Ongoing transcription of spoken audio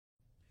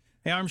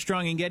Hey,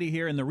 Armstrong and Getty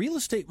here, and the real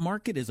estate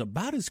market is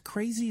about as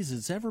crazy as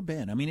it's ever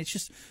been. I mean, it's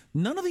just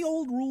none of the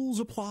old rules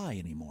apply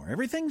anymore.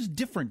 Everything's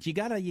different. You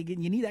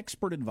need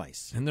expert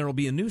advice. And there will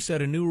be a new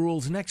set of new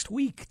rules next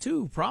week,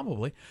 too,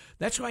 probably.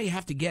 That's why you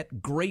have to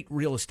get great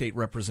real estate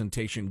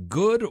representation.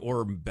 Good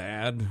or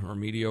bad or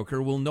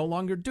mediocre will no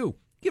longer do.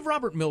 Give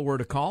Robert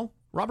Millward a call.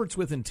 Robert's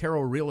with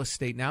Intero Real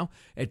Estate now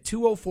at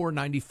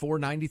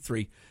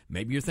 204-9493.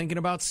 Maybe you're thinking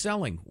about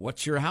selling.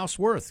 What's your house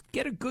worth?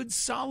 Get a good,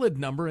 solid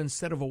number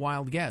instead of a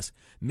wild guess.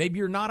 Maybe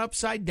you're not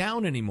upside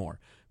down anymore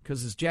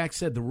because, as Jack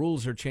said, the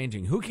rules are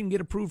changing. Who can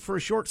get approved for a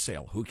short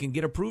sale? Who can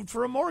get approved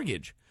for a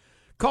mortgage?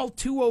 Call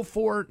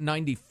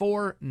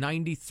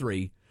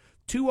 204-9493.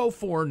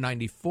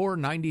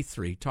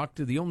 204-9493. Talk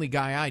to the only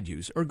guy I'd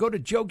use. Or go to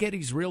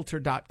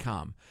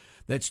joegettysrealtor.com.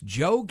 That's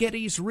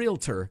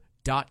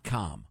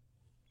joegettysrealtor.com.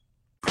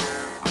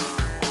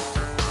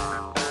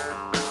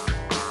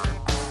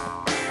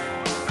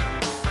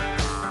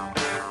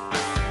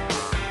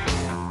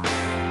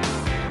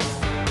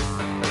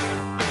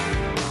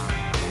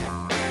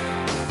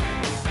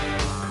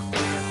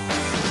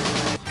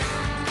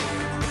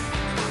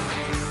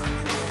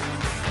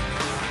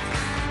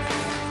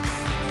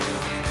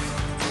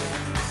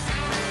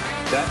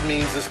 That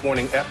means this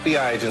morning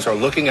FBI agents are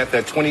looking at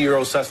that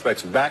 20-year-old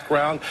suspect's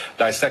background,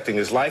 dissecting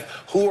his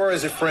life. Who are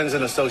his friends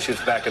and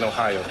associates back in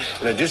Ohio?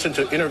 In addition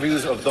to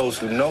interviews of those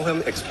who know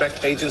him,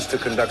 expect agents to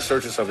conduct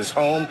searches of his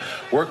home,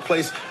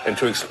 workplace, and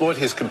to exploit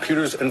his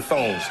computers and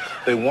phones.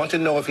 They want to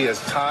know if he has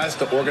ties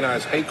to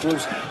organized hate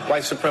groups,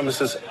 white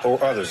supremacists,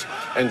 or others.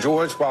 And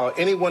George, while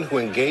anyone who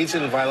engaged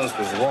in violence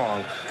was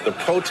wrong, the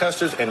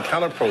protesters and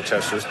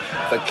counter-protesters,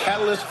 the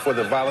catalyst for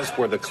the violence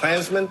were the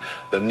Klansmen,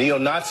 the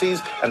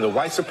neo-Nazis, and the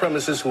white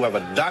supremacists who have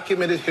a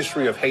documented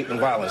history of hate and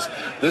violence.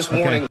 This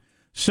morning...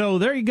 So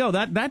there you go.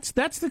 That's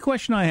the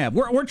question I have.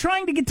 We're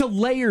trying to get to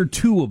layer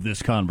 2 of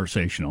this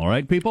conversation, all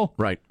right, people?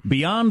 Right.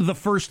 Beyond the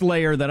first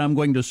layer that I'm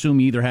going to assume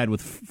you either had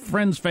with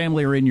friends,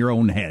 family, or in your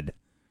own head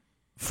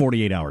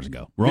 48 hours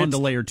ago. We're on to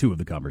layer 2 of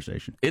the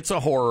conversation. It's a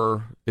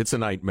horror, it's a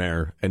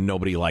nightmare, and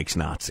nobody likes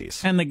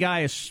Nazis. And the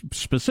guy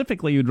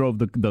specifically who drove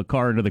the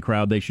car into the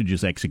crowd, they should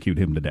just execute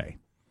him today.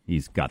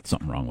 He's got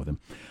something wrong with him.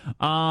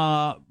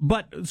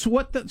 But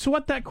what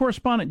that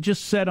correspondent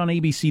just said on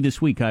ABC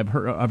this week, I've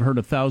heard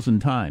 1,000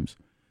 times.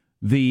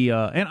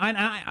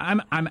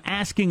 I'm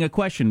asking a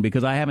question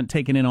because I haven't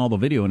taken in all the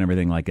video and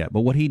everything like that.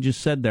 But what he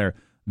just said there,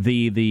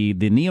 the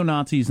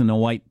neo-Nazis and the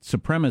white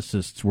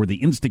supremacists were the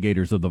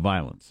instigators of the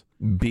violence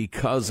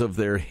because of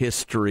their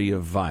history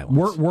of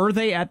violence. Were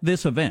they at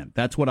this event?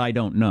 That's what I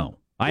don't know.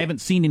 I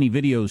haven't seen any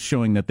videos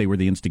showing that they were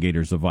the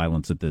instigators of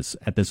violence at this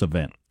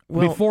event.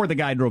 Well, before the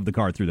guy drove the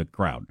car through the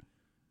crowd.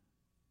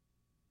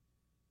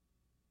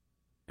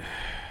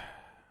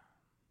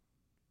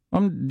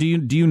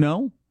 Do you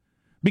know?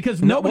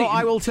 Because nobody. Well,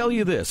 I will tell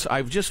you this.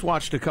 I've just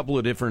watched a couple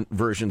of different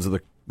versions of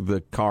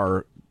the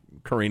car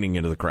careening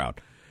into the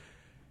crowd.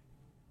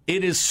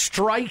 It is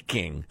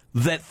striking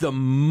that the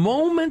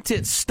moment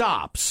it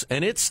stops,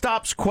 and it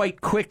stops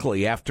quite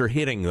quickly after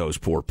hitting those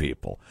poor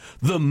people,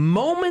 the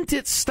moment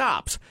it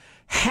stops,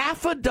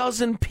 half a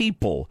dozen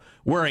people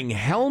wearing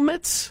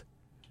helmets,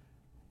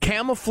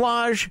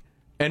 camouflage,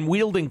 and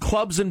wielding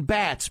clubs and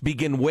bats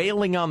begin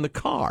wailing on the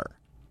car.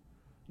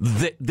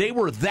 They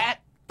were that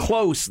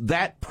close,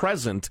 that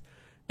present,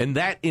 and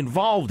that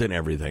involved in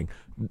everything.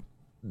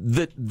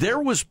 That there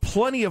was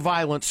plenty of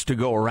violence to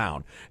go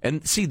around.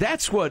 And see,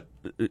 that's what...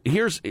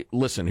 Here's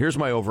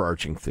my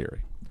overarching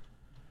theory.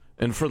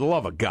 And for the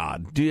love of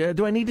God,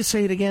 do I need to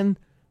say it again?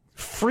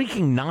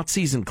 Freaking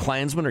Nazis and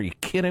Klansmen, are you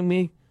kidding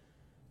me?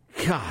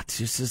 God,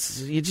 you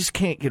just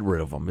can't get rid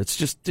of them.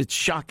 It's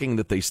shocking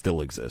that they still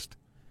exist.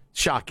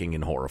 Shocking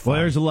and horrifying.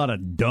 Well, there's a lot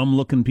of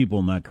dumb-looking people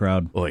in that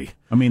crowd. Oy.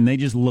 I mean, they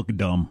just look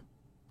dumb.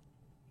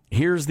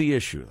 Here's the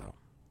issue, though.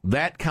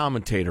 That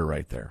commentator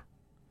right there,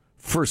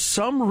 for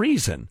some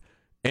reason,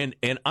 and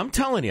I'm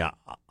telling you,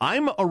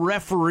 I'm a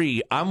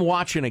referee. I'm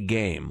watching a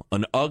game,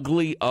 an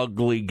ugly,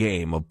 ugly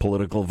game of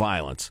political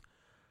violence.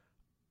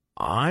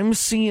 I'm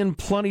seeing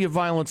plenty of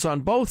violence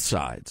on both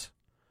sides.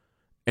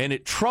 And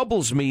it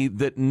troubles me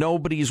that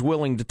nobody's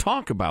willing to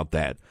talk about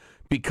that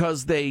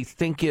because they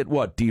think it,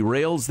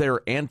 derails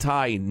their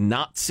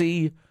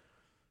anti-Nazi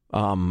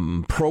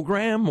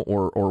program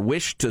or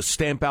wish to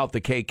stamp out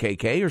the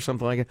KKK or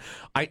something like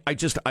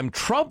that. I'm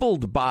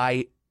troubled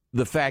by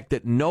the fact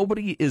that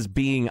nobody is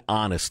being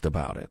honest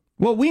about it.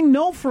 Well, we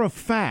know for a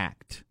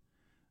fact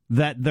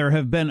that there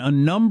have been a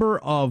number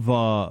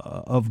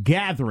of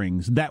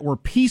gatherings that were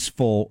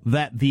peaceful,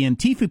 that the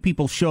Antifa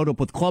people showed up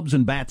with clubs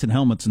and bats and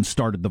helmets and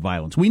started the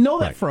violence. We know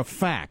that for a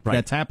fact. Right.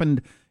 That's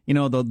happened. You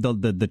know,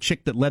 the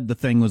chick that led the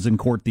thing was in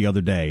court the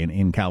other day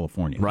in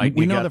California. Right.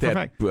 We know that for a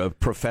fact.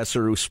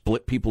 Professor who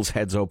split people's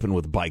heads open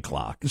with bike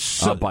lock.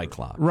 Bike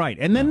lock. Right.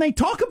 And then they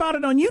talk about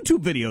it on YouTube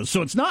videos,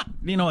 so it's not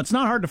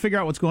hard to figure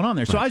out what's going on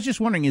there. So I was just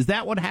wondering, is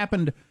that what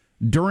happened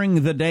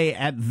during the day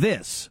at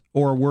this,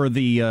 or were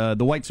the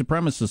white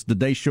supremacists, did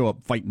they show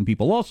up fighting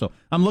people also?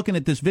 I'm looking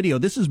at this video.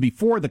 This is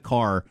before the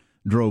car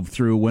drove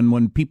through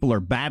when people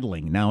are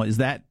battling. Now, is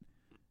that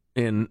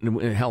in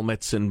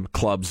helmets and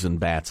clubs and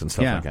bats and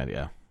stuff like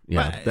that.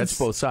 Yeah, that's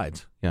both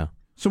sides. Yeah.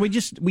 So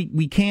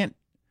we can't.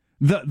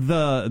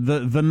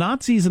 The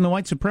Nazis and the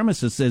white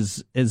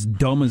supremacists, as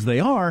dumb as they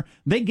are,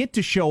 they get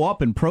to show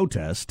up and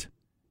protest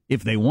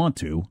if they want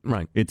to.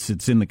 Right.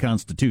 It's in the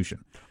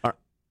Constitution.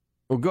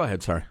 Well, go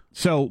ahead. Sorry.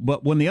 So,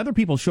 but when the other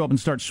people show up and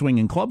start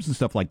swinging clubs and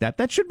stuff like that,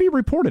 that should be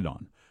reported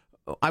on.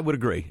 I would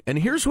agree. And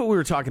here's what we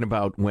were talking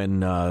about when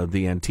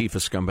the Antifa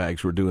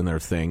scumbags were doing their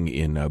thing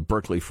in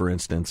Berkeley, for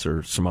instance,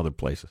 or some other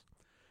places.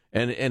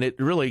 And it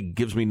really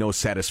gives me no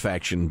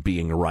satisfaction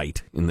being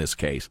right in this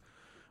case.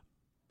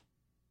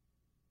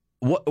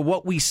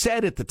 What we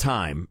said at the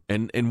time,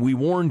 and we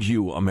warned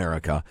you,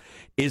 America,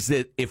 is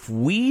that if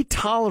we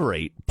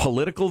tolerate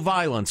political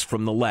violence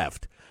from the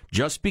left,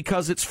 just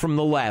because it's from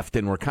the left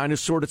and we're kind of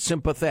sort of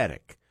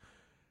sympathetic,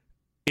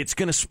 it's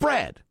going to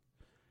spread.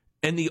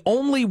 And the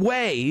only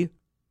way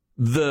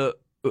the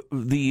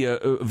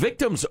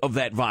victims of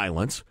that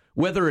violence,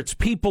 whether it's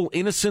people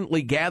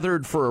innocently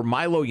gathered for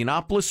Milo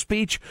Yiannopoulos'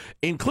 speech,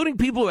 including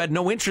people who had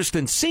no interest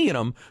in seeing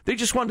him, they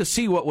just wanted to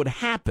see what would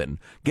happen,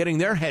 getting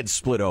their heads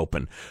split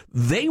open,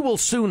 they will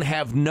soon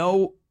have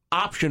no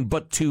option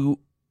but to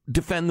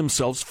defend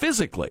themselves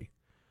physically.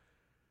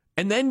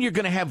 And then you're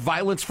going to have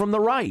violence from the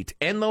right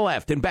and the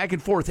left and back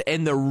and forth.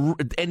 And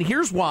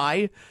here's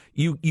why,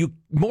 you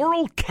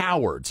moral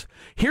cowards,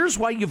 here's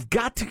why you've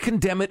got to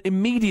condemn it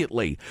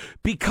immediately.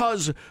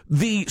 Because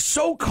the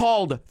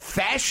so-called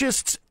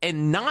fascists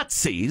and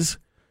Nazis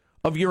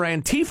of your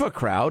Antifa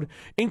crowd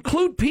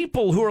include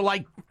people who are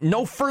like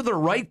no further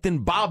right than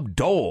Bob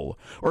Dole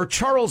or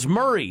Charles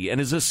Murray and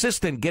his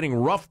assistant getting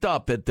roughed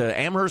up at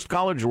Amherst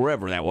College or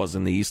wherever that was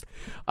in the East.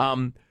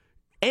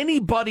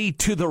 Anybody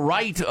to the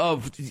right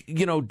of,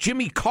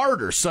 Jimmy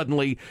Carter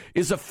suddenly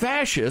is a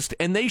fascist,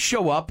 and they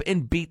show up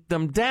and beat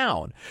them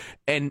down.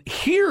 And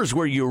here's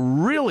where you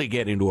really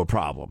get into a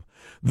problem.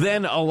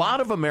 Then a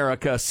lot of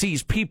America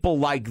sees people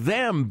like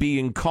them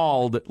being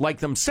called, like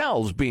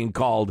themselves being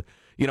called,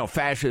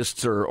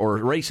 fascists or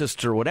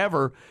racists or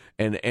whatever,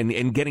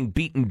 and getting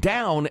beaten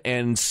down,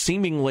 and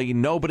seemingly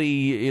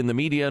nobody in the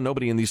media,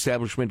 nobody in the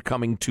establishment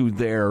coming to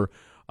their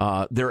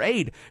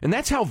aid. And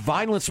that's how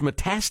violence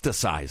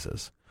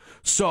metastasizes.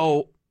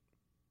 So,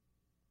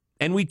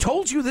 and we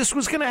told you this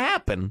was going to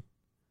happen.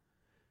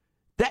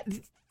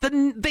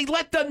 They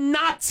let the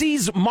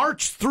Nazis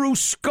march through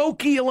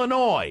Skokie,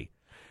 Illinois,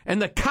 and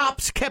the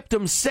cops kept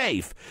them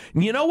safe.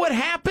 And you know what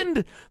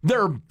happened?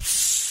 Their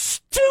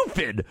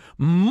stupid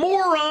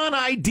moron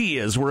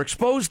ideas were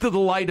exposed to the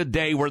light of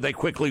day, where they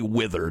quickly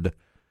withered.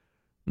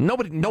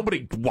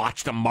 Nobody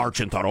watched them march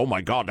and thought, oh,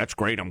 my God, that's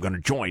great, I'm going to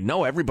join.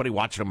 No, everybody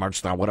watched them march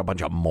and thought, what a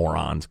bunch of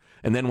morons,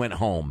 and then went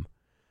home.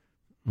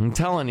 I'm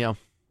telling you,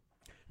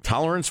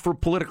 tolerance for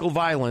political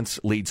violence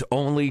leads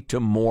only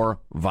to more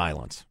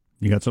violence.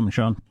 You got something,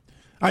 Sean?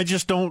 I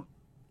just don't.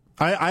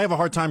 I have a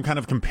hard time kind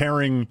of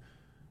comparing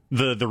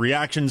the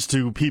reactions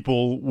to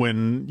people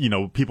when,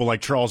 people like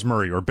Charles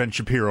Murray or Ben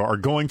Shapiro are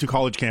going to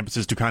college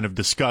campuses to kind of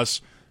discuss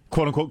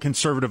quote-unquote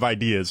conservative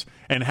ideas,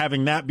 and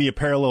having that be a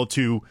parallel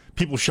to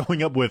people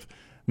showing up with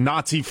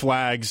Nazi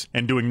flags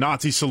and doing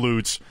Nazi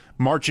salutes,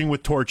 marching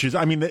with torches.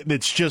 I mean,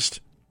 it's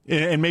just,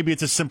 and maybe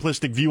it's a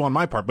simplistic view on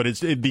my part, but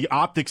the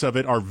optics of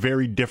it are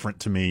very different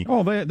to me.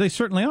 Oh, they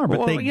certainly are, but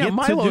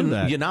Milo to do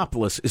that.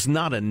 Yiannopoulos is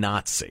not a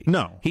Nazi.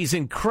 No. He's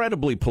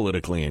incredibly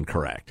politically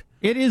incorrect.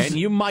 It is, and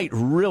you might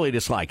really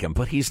dislike him,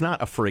 but he's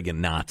not a friggin'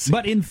 Nazi.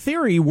 But in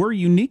theory, we're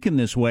unique in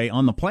this way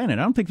on the planet.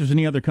 I don't think there's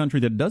any other country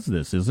that does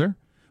this, is there?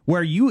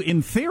 Where you,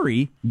 in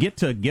theory, get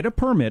to get a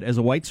permit as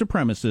a white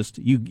supremacist.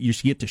 You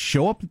get to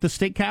show up at the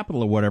state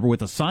capitol or whatever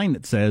with a sign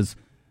that says,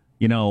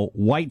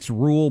 whites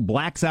rule,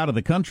 blacks out of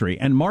the country,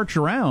 and march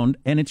around,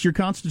 and it's your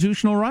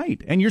constitutional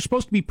right. And you're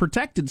supposed to be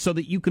protected so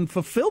that you can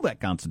fulfill that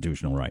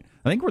constitutional right.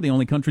 I think we're the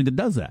only country that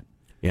does that.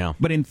 Yeah.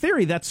 But in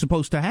theory, that's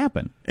supposed to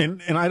happen.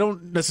 And I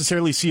don't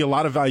necessarily see a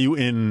lot of value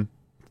in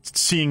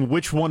seeing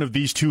which one of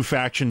these two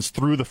factions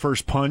threw the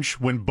first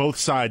punch when both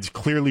sides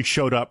clearly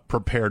showed up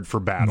prepared for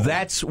battle.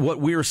 That's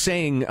what we were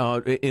saying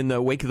in the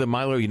wake of the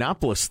Milo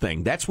Yiannopoulos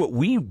thing. That's what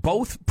we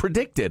both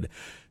predicted.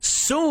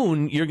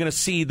 Soon, you're going to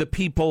see the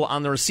people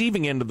on the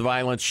receiving end of the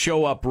violence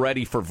show up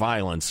ready for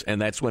violence,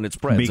 and that's when it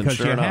spreads. Because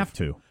you have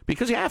to.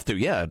 Because you have to,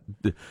 yeah.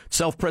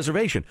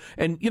 Self-preservation.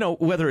 And,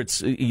 whether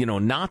it's,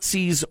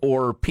 Nazis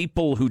or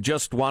people who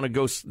just want to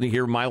go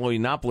hear Milo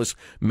Yiannopoulos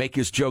make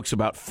his jokes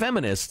about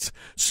feminists,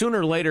 sooner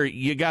or later,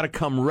 you got to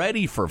come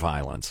ready for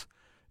violence.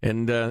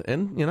 And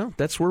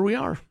that's where we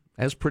are,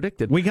 as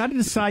predicted. We got to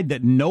decide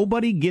that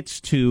nobody gets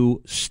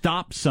to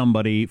stop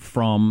somebody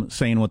from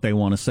saying what they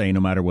want to say, no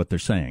matter what they're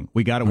saying.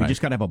 We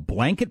just got to have a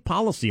blanket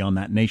policy on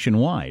that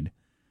nationwide,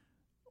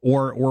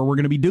 or we're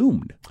going to be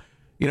doomed.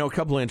 A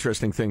couple of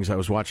interesting things. I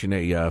was watching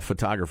a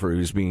photographer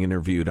who's being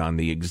interviewed on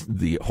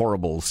the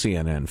horrible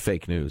CNN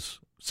fake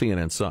news.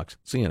 CNN sucks.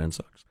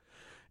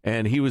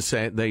 And he was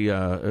saying they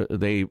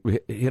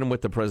hit him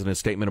with the president's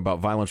statement about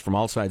violence from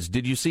all sides.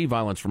 Did you see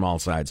violence from all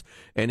sides?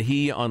 And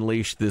he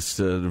unleashed this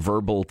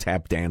verbal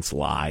tap dance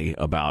lie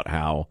about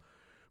how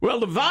Well,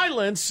 the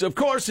violence, of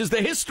course, is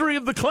the history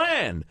of the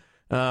Klan.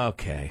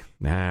 Okay.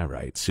 All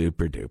right.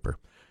 Super duper.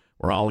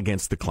 We're all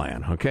against the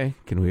Klan, okay?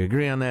 Can we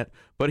agree on that?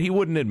 But he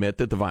wouldn't admit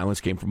that the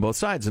violence came from both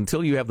sides.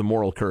 Until you have the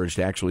moral courage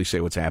to actually say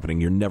what's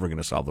happening, you're never going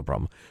to solve the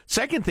problem.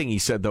 Second thing he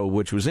said, though,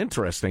 which was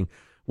interesting,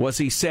 was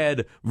he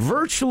said,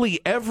 virtually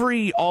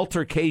every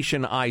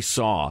altercation I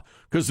saw,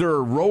 because there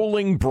are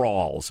rolling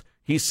brawls,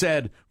 he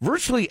said,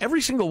 virtually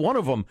every single one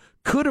of them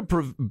could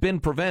have been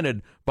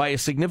prevented by a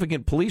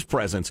significant police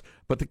presence,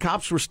 but the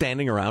cops were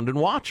standing around and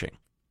watching.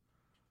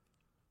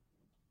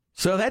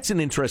 So that's an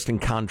interesting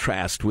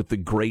contrast with the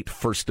great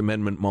First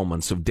Amendment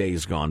moments of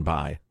days gone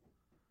by.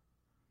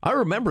 I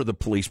remember the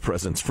police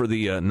presence for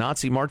the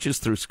Nazi marches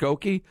through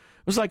Skokie. It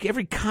was like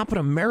every cop in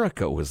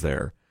America was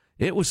there.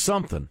 It was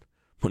something.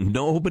 But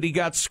nobody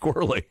got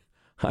squirrely.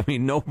 I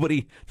mean,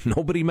 nobody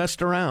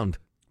messed around.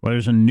 Well,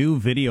 there's a new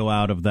video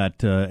out of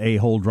that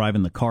a-hole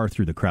driving the car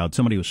through the crowd.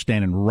 Somebody was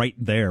standing right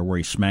there where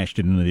he smashed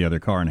it into the other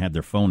car and had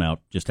their phone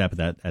out just at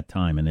that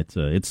time, and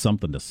it's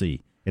something to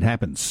see. It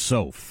happened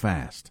so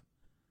fast.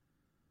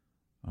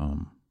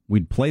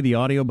 We'd play the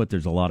audio, but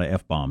there's a lot of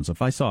F-bombs.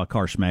 If I saw a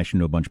car smash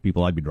into a bunch of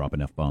people, I'd be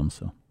dropping F-bombs.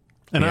 So.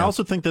 And yeah. I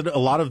also think that a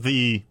lot of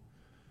the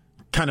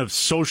kind of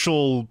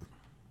social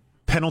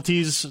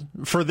penalties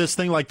for this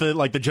thing, like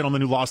the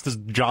gentleman who lost his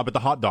job at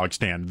the hot dog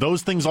stand,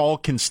 those things all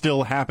can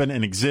still happen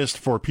and exist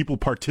for people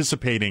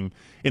participating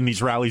in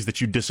these rallies that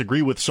you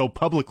disagree with so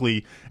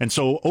publicly and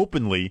so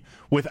openly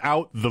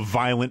without the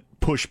violent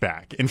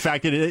pushback. In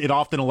fact, it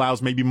often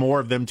allows maybe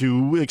more of them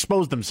to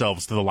expose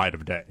themselves to the light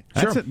of day.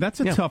 That's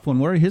a tough one.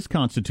 Where are his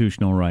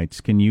constitutional rights?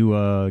 Can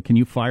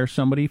you fire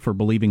somebody for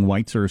believing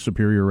whites are a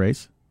superior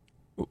race?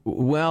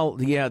 Well,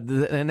 yeah,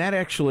 and that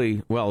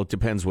actually, well, it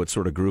depends what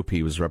sort of group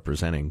he was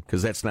representing,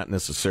 because that's not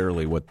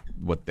necessarily what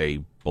they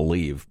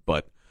believe,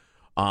 but...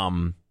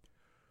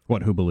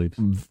 who believes?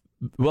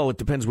 Well, it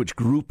depends which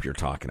group you're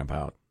talking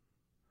about.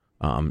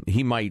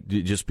 He might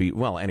just be,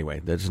 well,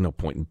 anyway, there's no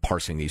point in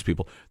parsing these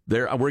people.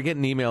 We're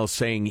getting emails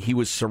saying he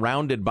was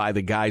surrounded by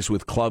the guys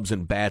with clubs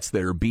and bats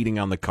that are beating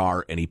on the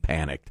car, and he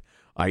panicked.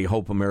 I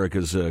hope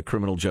America's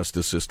criminal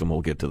justice system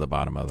will get to the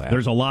bottom of that.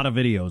 There's a lot of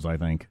videos, I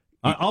think.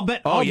 I'll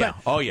bet. Oh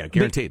yeah,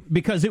 guaranteed.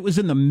 Because it was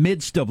in the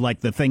midst of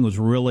like the thing was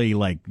really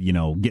like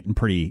getting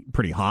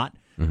pretty hot.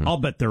 Mm-hmm.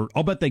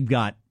 I'll bet they've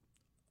got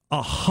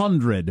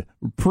 100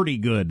 pretty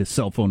good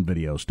cell phone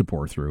videos to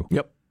pour through.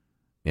 Yep.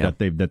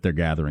 That they're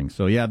gathering.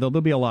 So yeah,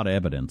 there'll be a lot of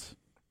evidence.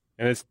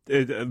 And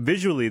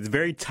visually, it's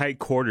very tight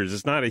quarters.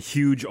 It's not a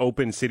huge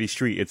open city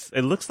street.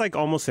 It looks like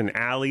almost an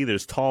alley.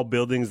 There's tall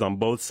buildings on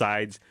both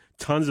sides,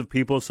 tons of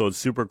people, so it's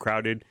super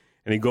crowded.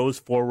 And it goes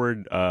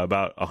forward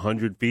about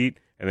 100 feet.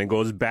 And then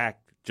goes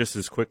back just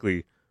as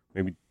quickly,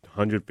 maybe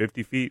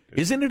 150 feet.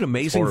 Isn't it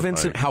amazing,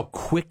 Vincent, how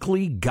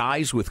quickly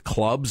guys with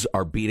clubs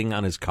are beating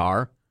on his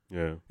car?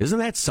 Yeah. Isn't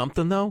that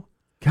something, though?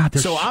 God,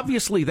 so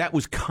obviously that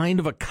was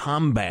kind of a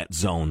combat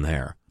zone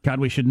there.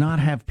 God, we should not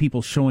have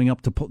people showing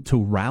up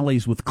to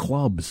rallies with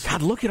clubs.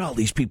 God, look at all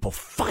these people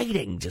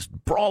fighting,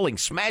 just brawling,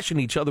 smashing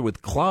each other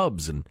with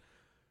clubs and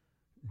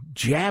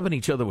jabbing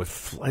each other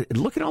with...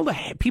 Look at all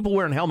the people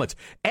wearing helmets.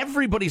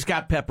 Everybody's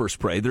got pepper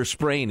spray. They're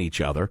spraying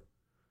each other.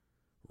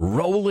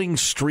 Rolling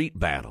street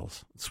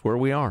battles. That's where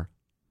we are.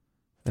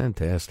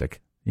 Fantastic.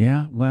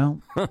 Yeah,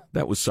 well...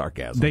 that was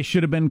sarcasm. They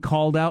should have been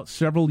called out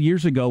several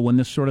years ago when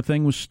this sort of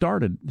thing was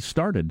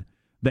started,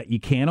 that you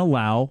can't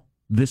allow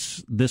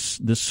this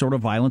sort of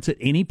violence at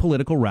any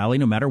political rally,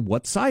 no matter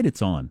what side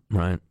it's on.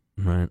 Right.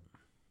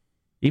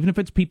 Even if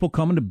it's people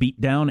coming to beat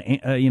down,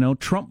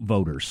 Trump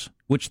voters,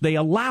 which they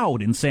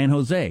allowed in San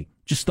Jose.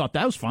 Just thought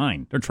that was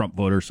fine. They're Trump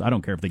voters. I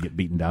don't care if they get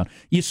beaten down.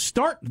 You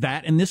start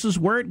that, and this is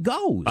where it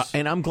goes.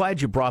 And I'm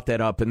glad you brought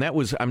that up. And that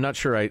was, I'm not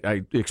sure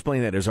I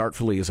explained that as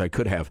artfully as I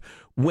could have.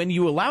 When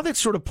you allow that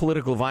sort of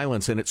political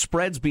violence and it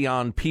spreads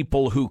beyond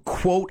people who,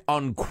 quote,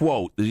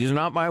 unquote, these are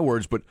not my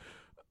words, but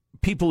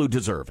people who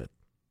deserve it.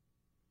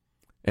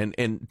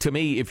 And to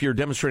me, if you're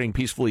demonstrating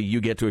peacefully,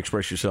 you get to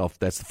express yourself.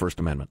 That's the First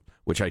Amendment,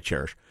 which I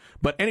cherish.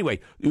 But anyway,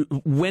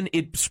 when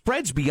it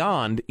spreads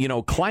beyond,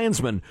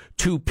 Klansmen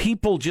to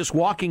people just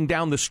walking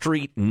down the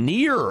street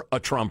near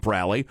a Trump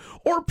rally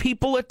or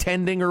people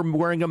attending or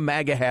wearing a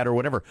MAGA hat or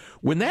whatever,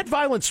 when that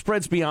violence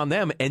spreads beyond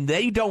them and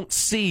they don't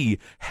see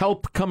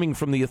help coming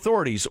from the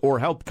authorities or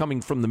help coming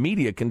from the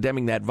media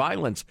condemning that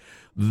violence,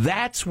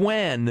 that's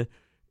when...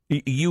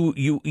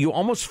 You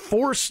almost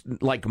force,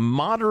 like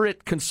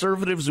moderate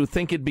conservatives who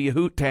think it'd be a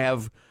hoot to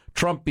have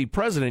Trump be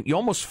president, you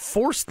almost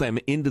force them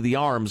into the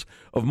arms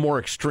of more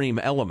extreme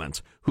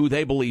elements who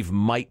they believe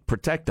might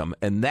protect them.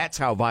 And that's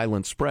how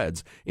violence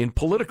spreads in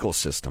political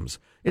systems.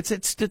 It's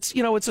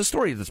a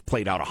story that's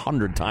played out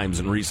 100 times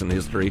in recent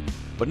history,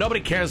 but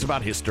nobody cares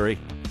about history.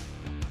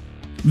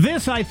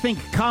 This, I think,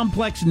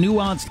 complex,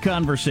 nuanced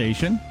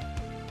conversation.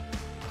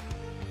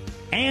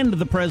 And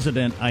the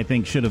president, I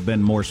think, should have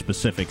been more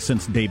specific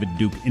since David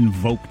Duke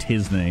invoked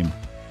his name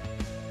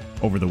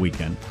over the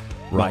weekend.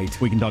 Right. But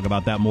we can talk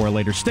about that more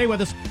later. Stay with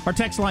us. Our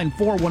text line,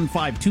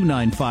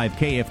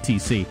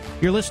 415-295-KFTC.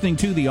 You're listening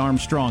to The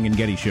Armstrong and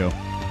Getty Show.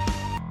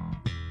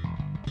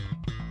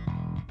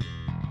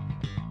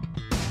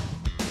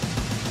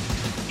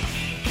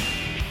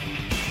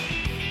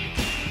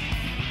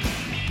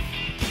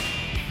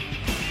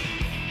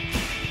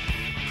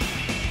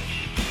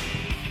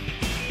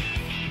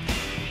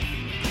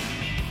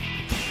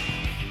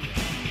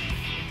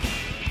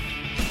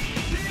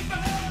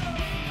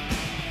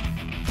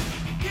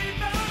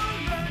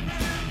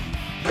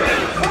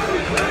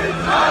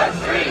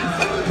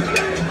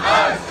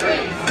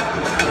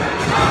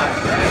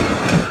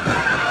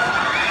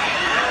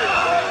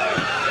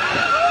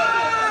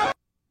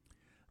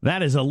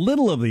 That is a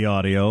little of the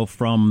audio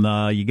from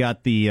you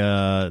got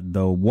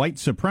the white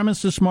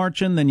supremacists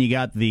marching, then you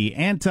got the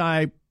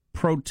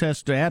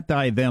anti-protest,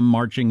 anti-them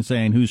marching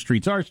saying whose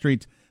streets are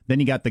streets, then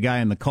you got the guy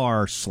in the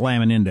car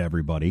slamming into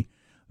everybody.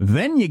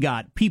 Then you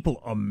got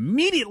people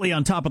immediately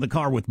on top of the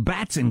car with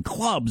bats and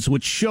clubs,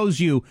 which shows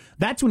you,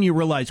 that's when you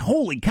realize,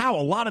 holy cow,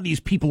 a lot of these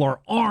people are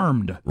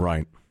armed.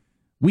 Right.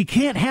 We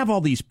can't have all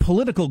these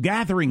political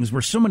gatherings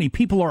where so many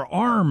people are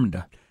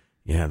armed.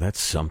 Yeah, that's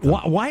something.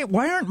 Why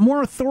aren't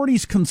more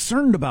authorities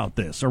concerned about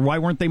this? Or why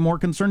weren't they more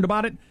concerned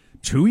about it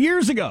 2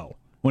 years ago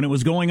when it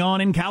was going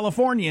on in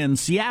California and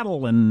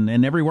Seattle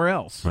and everywhere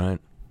else? Right.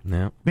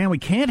 Yeah. Man, we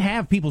can't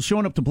have people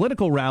showing up to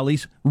political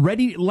rallies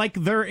ready like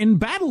they're in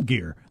battle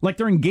gear, like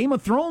they're in Game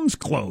of Thrones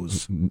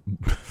clothes.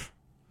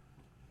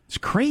 It's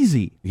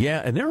crazy.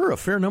 Yeah, and there were a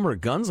fair number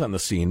of guns on the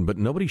scene, but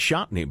nobody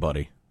shot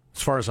anybody,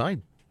 as far as I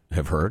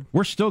have heard.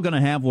 We're still going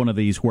to have one of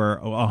these where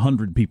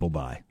 100 people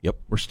die. Yep.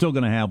 We're still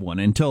going to have one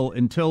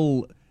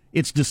until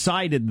it's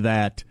decided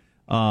that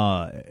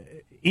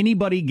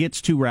anybody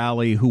gets to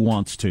rally who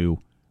wants to,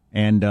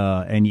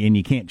 and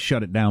you can't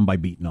shut it down by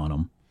beating on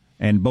them.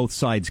 And both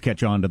sides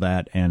catch on to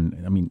that.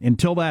 And I mean,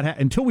 until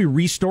we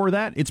restore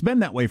that, it's been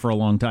that way for a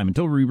long time.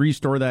 Until we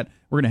restore that,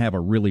 we're going to have a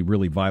really,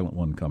 really violent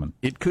one coming.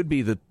 It could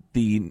be that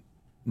the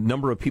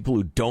number of people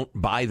who don't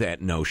buy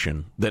that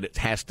notion that it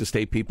has to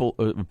stay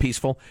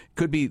peaceful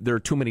could be there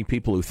are too many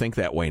people who think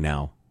that way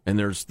now, and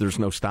there's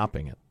no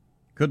stopping it.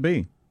 Could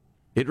be.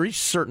 It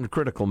reached certain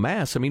critical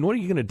mass. I mean, what are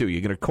you going to do? You're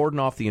going to cordon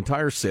off the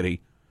entire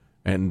city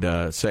and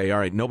say, all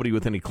right, nobody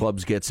with any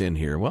clubs gets in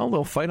here. Well,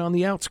 they'll fight on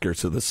the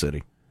outskirts of the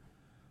city.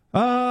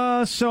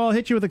 So I'll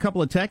hit you with a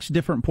couple of texts,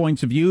 different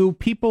points of view.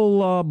 People,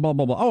 blah,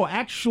 blah, blah. Oh,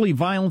 actually,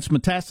 violence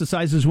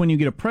metastasizes when you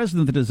get a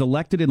president that is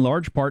elected in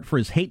large part for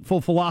his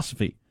hateful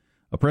philosophy.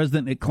 A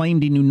president that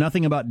claimed he knew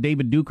nothing about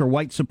David Duke or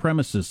white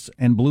supremacists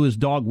and blew his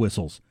dog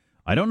whistles.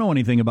 I don't know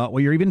anything about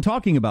what you're even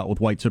talking about with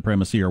white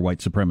supremacy or white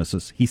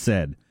supremacists, he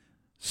said.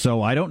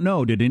 So I don't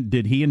know.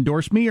 Did he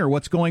endorse me or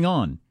what's going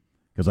on?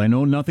 Because I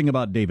know nothing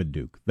about David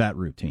Duke, that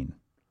routine.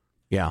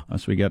 Yeah.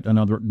 So we got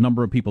another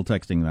number of people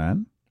texting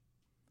that.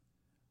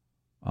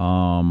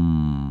 How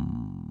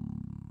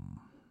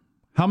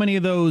many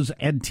of those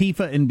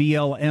Antifa and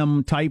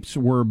BLM types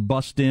were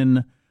bussed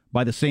in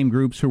by the same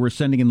groups who were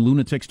sending in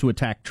lunatics to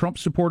attack Trump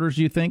supporters,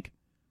 do you think?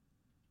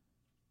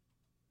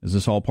 Is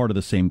this all part of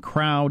the same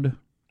crowd?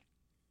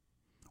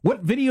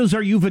 What videos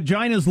are you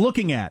vaginas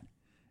looking at?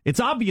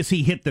 It's obvious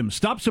he hit them.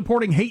 Stop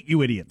supporting hate,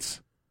 you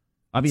idiots.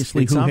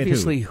 Obviously, it's who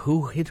obviously hit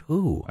who? Who hit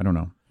who? I don't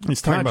know.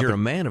 God, you're a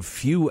man of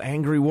few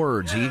angry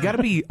words. You got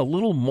to be a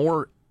little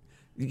more...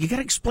 You got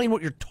to explain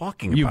what you're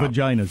talking You about.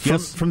 vaginas.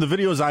 Yes. From the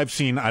videos I've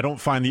seen, I don't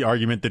find the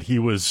argument that he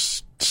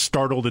was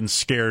startled and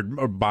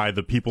scared by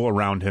the people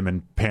around him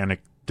and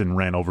panicked and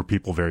ran over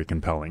people very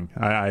compelling.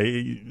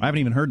 I haven't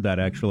even heard that,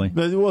 actually.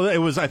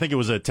 Well, I think it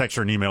was a text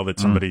or an email that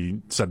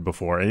somebody said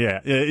before.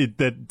 Yeah,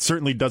 that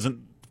certainly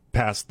doesn't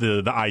pass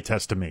the eye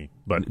test to me.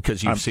 But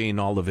because you've seen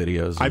all the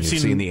videos, and you've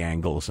seen the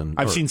angles, and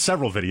I've seen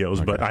several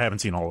videos, but I haven't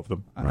seen all of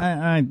them.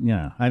 Right.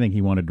 I think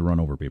he wanted to run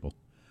over people.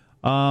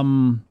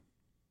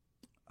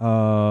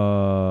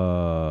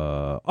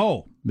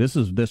 This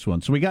is this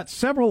one. So we got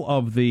several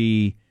of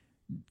the,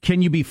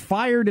 can you be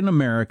fired in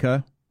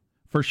America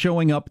for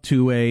showing up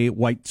to a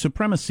white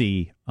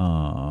supremacy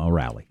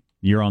rally?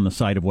 You're on the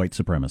side of white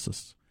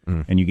supremacists,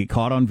 and you get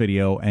caught on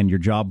video, and your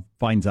job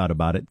finds out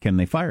about it. Can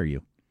they fire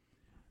you?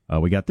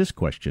 We got this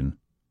question.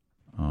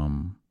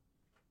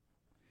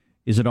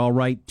 Is it all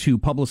right to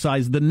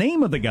publicize the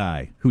name of the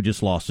guy who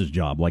just lost his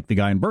job, like the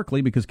guy in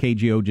Berkeley, because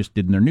KGO just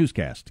did in their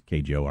newscast?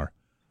 KGO, our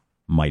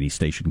mighty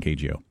station,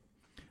 KGO.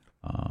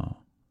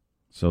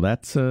 So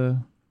that's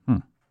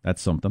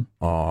something.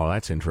 Oh,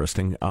 that's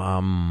interesting. I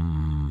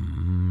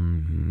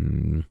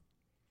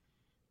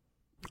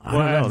don't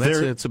know.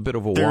 It's a bit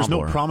of a There's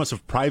wobbler. no promise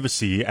of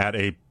privacy at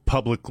a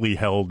publicly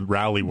held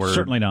rally where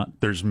Certainly not.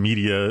 There's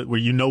media, where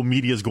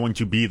media is going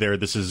to be there.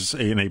 This is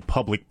in a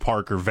public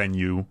park or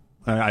venue.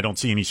 I don't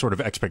see any sort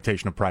of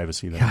expectation of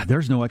privacy there. God,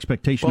 there's no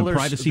expectation of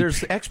privacy.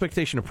 There's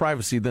expectation of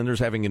privacy, then there's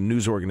having a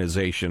news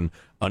organization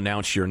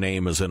announce your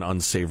name as an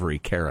unsavory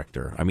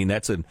character. I mean,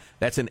 that's an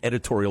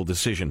editorial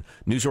decision.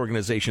 News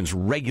organizations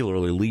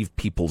regularly leave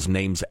people's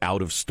names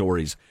out of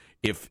stories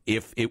if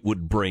it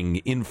would bring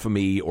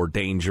infamy or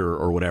danger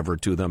or whatever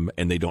to them,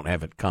 and they don't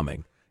have it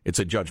coming. It's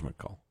a judgment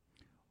call.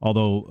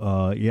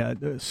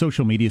 Although,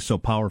 social media is so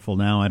powerful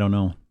now, I don't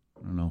know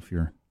if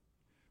you're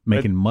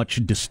making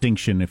much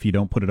distinction if you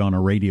don't put it on a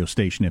radio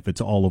station, if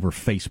it's all over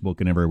Facebook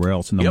and everywhere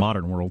else in the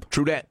modern world.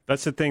 True that.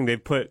 That's the thing. They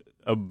put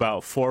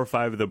about 4 or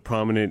 5 of the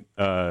prominent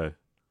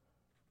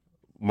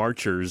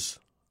marchers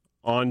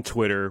on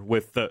Twitter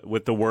with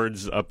the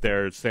words up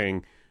there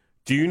saying,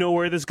 "Do you know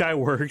where this guy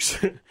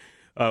works?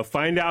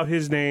 Find out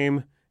his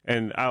name."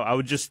 And I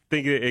would just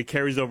think it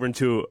carries over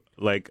into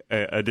like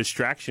a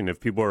distraction if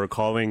people are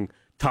calling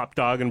Top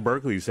Dog in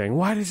Berkeley saying,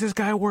 "Why does this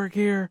guy work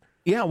here?"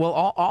 Yeah, well,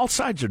 all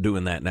sides are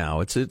doing that now.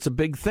 It's a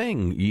big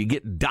thing. You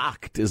get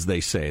docked, as they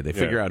say. They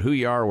figure out who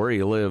you are, where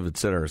you live, et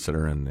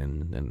cetera,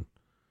 and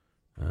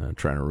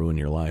trying to ruin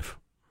your life.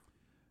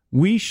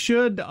 We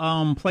should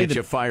play Get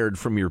you fired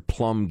from your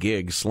plum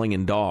gig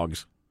slinging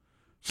dogs,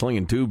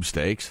 slinging tube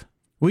steaks.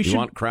 You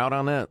want crowd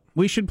on that?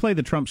 We should play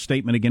the Trump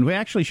statement again. We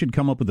actually should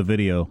come up with a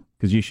video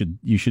because you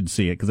should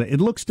see it, because it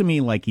looks to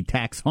me like he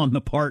tacks on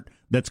the part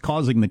that's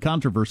causing the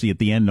controversy at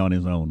the end on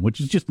his own, which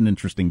is just an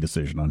interesting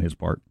decision on his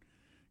part,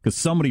 because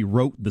somebody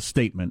wrote the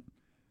statement,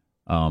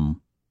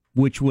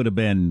 which would have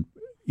been,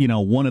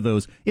 one of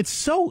those. It's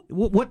so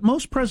what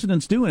most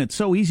presidents do, and it's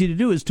so easy to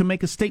do, is to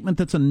make a statement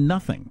that's a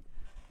nothing.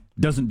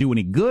 Doesn't do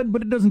any good,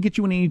 but it doesn't get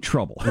you in any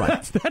trouble.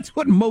 Right. That's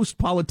what most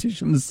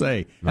politicians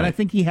say. Right. And I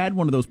think he had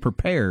one of those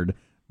prepared,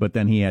 but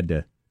then he had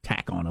to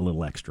tack on a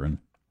little extra. And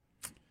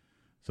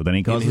so then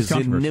he causes his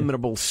controversy.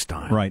 inimitable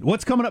style. Right.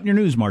 What's coming up in your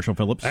news, Marshall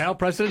Phillips? Well,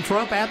 President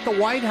Trump at the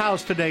White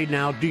House today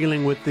now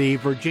dealing with the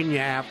Virginia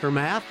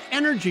aftermath,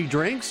 energy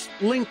drinks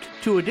linked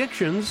to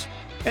addictions,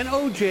 and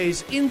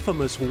OJ's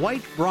infamous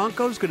white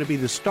Bronco's going to be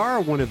the star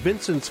of one of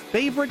Vincent's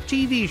favorite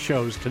TV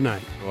shows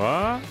tonight.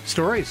 What?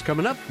 Stories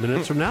coming up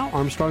minutes from now.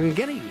 Armstrong and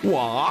Getty.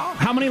 What?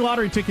 How many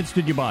lottery tickets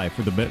did you buy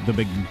for the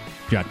big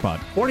jackpot?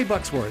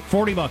 $40 worth.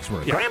 $40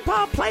 worth. Yeah.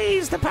 Grandpa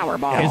plays the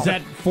Powerball. Is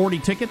that 40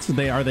 tickets?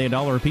 Are they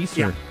 $1 a piece?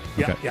 Yeah. Or?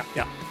 Yeah, Okay.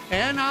 yeah.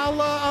 And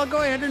I'll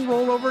go ahead and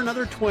roll over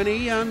another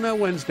 20 on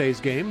Wednesday's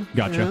game.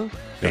 Gotcha.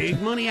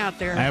 Big money out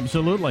there.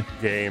 Absolutely.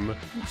 Game.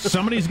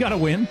 Somebody's got to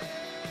win.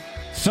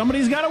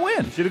 Somebody's got to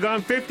win. Should have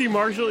gone 50,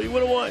 Marshall. You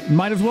would have won.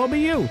 Might as well be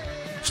you.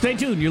 Stay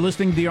tuned. You're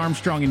listening to the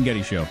Armstrong and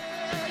Getty Show.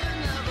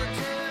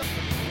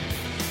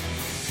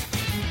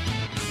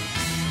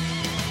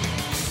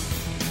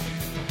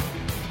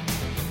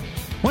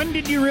 When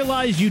did you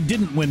realize you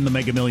didn't win the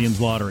Mega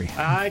Millions lottery?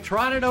 I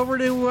trotted over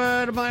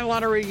to my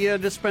lottery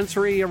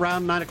dispensary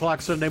around 9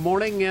 o'clock Sunday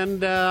morning,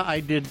 and I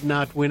did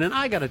not win. And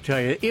I got to tell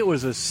you, it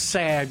was a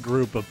sad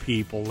group of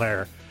people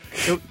there.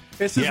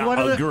 This is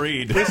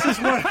agreed. These are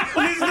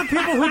the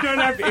people who don't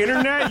have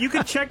internet. You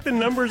can check the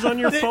numbers on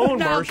your phone,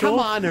 now, Marshall. come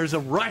on. There's a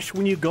rush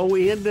when you go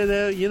into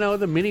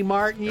the mini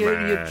mart and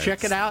you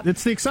check it out.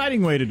 It's the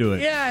exciting way to do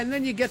it. Yeah, and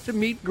then you get to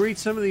meet and greet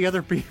some of the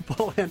other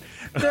people. And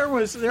there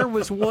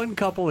was one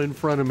couple in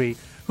front of me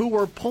who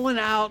were pulling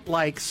out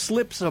like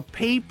slips of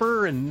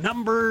paper and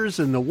numbers,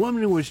 and the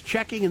woman who was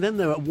checking, and then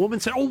the woman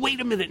said, "Oh,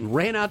 wait a minute," and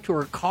ran out to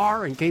her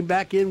car and came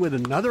back in with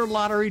another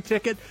lottery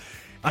ticket.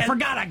 I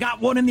forgot I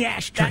got one in the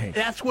ashtray.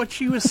 That's what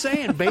she was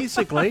saying,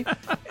 basically.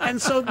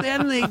 And so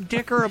then they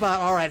dicker about,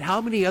 all right,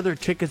 how many other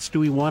tickets do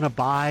we want to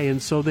buy?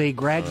 And so they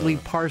gradually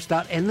parsed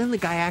out. And then the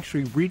guy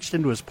actually reached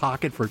into his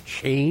pocket for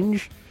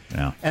change.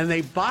 Yeah. And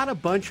they bought a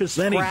bunch of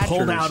Then scratchers. he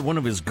pulled out one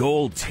of his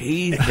gold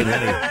teeth and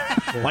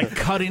then he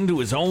cut into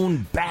his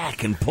own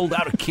back and pulled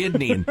out a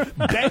kidney and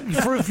begged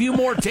for a few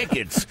more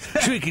tickets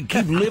so he could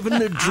keep living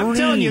the dream. I'm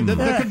telling you,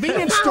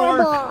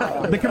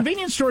 the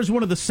convenience store is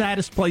one of the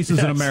saddest places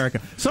in America.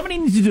 Somebody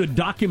needs to do a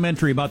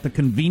documentary about the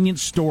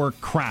convenience store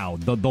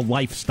crowd, the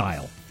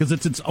lifestyle, because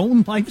it's its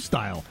own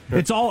lifestyle.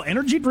 It's all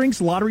energy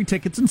drinks, lottery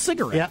tickets, and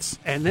cigarettes,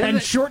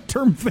 and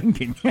short-term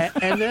thinking.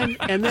 and then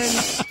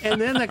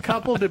the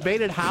couple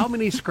debated how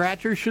many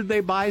scratchers should they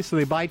buy. So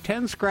they buy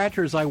 10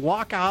 scratchers. I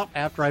walk out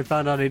after I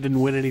found out I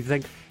didn't win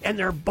anything, and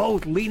they're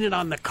both leaning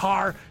on the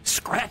car,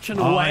 scratching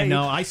away. I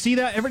know. I see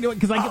that every day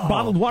because I get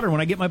bottled water.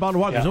 When I get my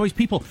bottled water, there's always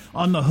people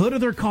on the hood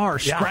of their car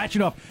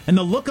scratching up, and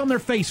the look on their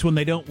face when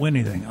they don't win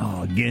anything.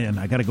 Oh, again,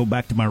 I got to go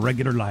back to my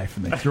regular life,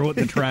 and they throw it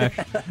in the trash.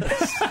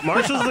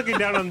 Marshall's looking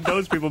down on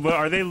those people, but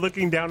are they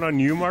looking down on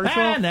you,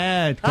 Marshall?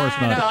 Nah, of course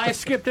not. No, I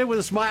skipped in with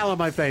a smile on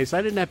my face.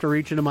 I didn't have to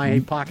reach into my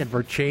pocket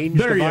for change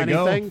There to you buy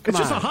go. anything. It's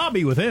just a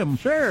hobby with him.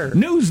 Sure.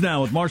 News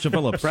now with Marshall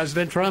Phillips.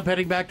 President Trump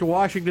heading back to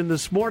Washington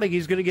this morning.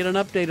 He's going to get an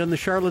update on the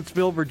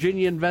Charlottesville,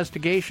 Virginia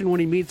investigation when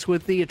he meets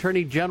with the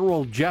Attorney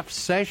General Jeff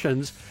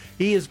Sessions.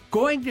 He is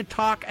going to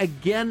talk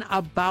again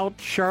about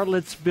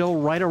Charlottesville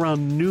right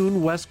around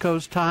noon West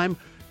Coast time.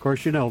 Of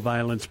course, you know,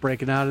 violence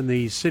breaking out in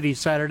the city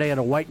Saturday at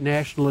a white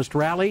nationalist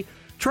rally.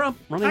 Trump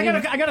running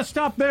I got to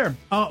stop there.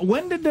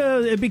 When did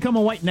it become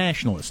a white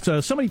nationalist?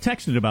 Somebody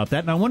texted about that,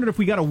 and I wondered if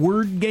we got a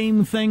word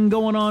game thing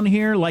going on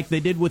here, like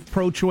they did with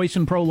pro-choice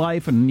and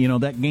pro-life, and, you know,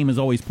 that game is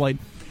always played.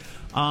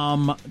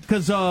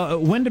 Because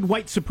when did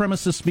white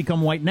supremacists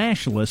become white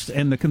nationalists?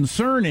 And the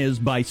concern is,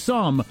 by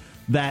some,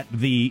 that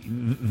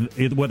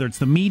whether it's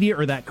the media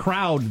or that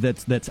crowd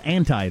that's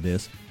anti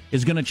this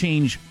is going to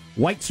change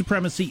white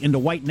supremacy into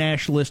white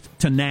nationalist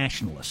to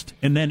nationalist,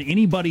 and then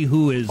anybody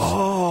who is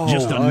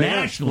just a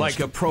nationalist, like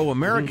a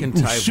pro-American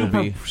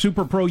type,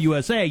 super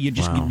pro-USA,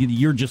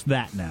 you're just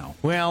that now.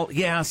 Well,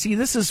 yeah. See,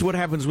 this is what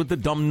happens with the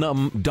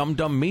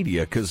dumb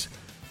media, because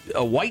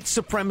a white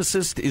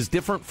supremacist is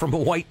different from a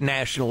white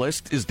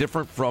nationalist is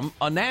different from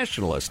a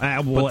nationalist.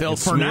 But they'll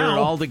smear it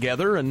all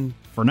together, and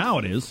for now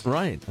it is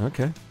right.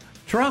 Okay.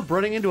 Trump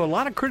running into a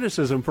lot of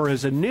criticism for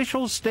his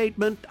initial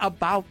statement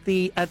about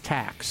the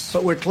attacks.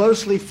 But we're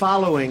closely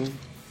following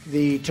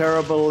the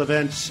terrible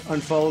events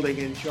unfolding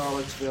in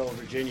Charlottesville,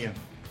 Virginia.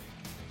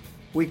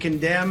 We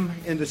condemn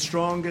in the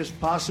strongest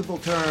possible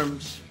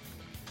terms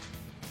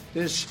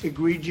this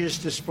egregious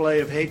display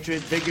of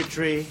hatred,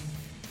 bigotry,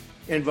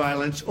 and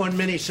violence on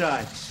many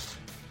sides.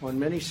 on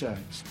many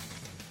sides.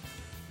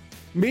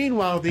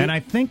 Meanwhile, And I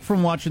think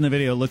from watching the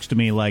video, it looks to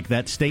me like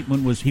that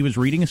statement was, he was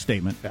reading a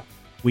statement. Yeah.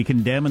 We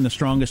condemn in the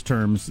strongest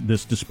terms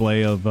this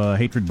display of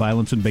hatred,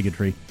 violence, and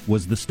bigotry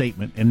was the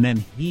statement. And then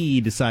he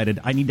decided,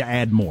 I need to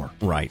add more.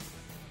 Right.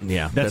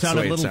 Yeah. That that's the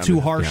sounded way a it little sounded. too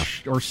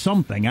harsh or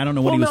something. I don't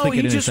know what Well, he was no, thinking he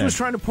in his just was head.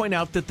 trying to point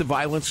out that the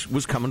violence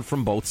was coming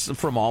from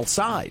all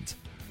sides,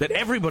 that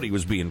everybody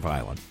was being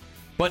violent.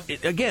 But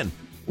again,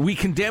 we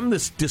condemn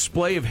this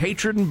display of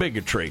hatred and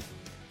bigotry,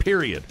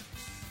 period.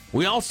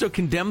 We also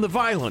condemn the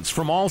violence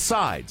from all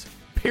sides,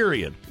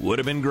 period. Would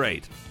have been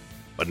great,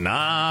 but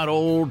not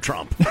old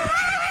Trump.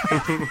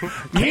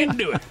 Can't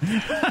do it.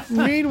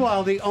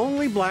 Meanwhile, the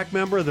only black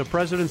member of the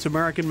President's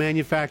American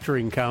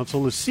Manufacturing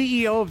Council, the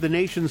CEO of the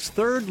nation's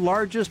third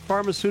largest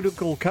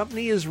pharmaceutical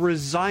company, is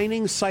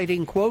resigning,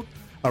 citing, quote,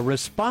 a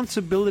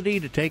responsibility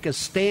to take a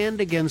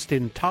stand against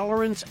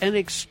intolerance and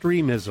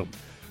extremism.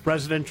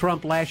 President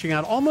Trump lashing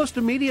out almost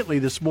immediately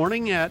this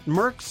morning at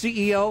Merck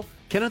CEO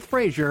Kenneth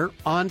Frazier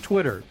on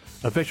Twitter.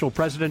 Official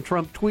President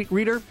Trump tweet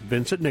reader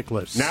Vincent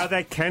Nicholas. Now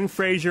that Ken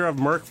Frazier of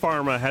Merck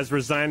Pharma has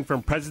resigned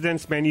from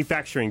President's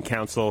Manufacturing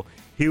Council,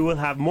 he will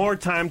have more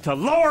time to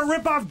lower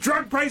rip-off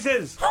drug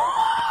prices.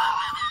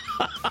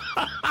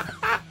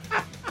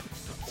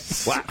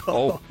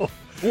 Wow.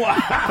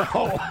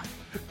 Wow.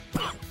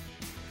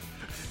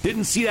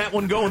 Didn't see that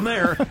one going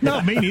there.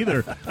 No, me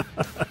neither.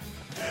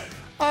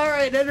 All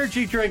right,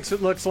 energy drinks,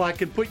 it looks like,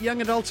 can put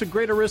young adults at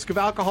greater risk of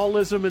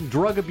alcoholism and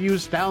drug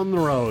abuse down the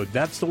road.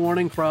 That's the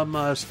warning from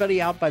a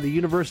study out by the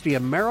University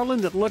of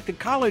Maryland that looked at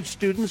college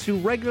students who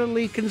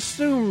regularly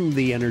consume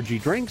the energy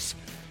drinks.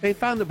 They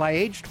found that by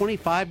age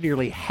 25,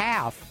 nearly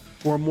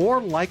half were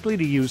more likely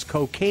to use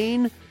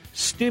cocaine,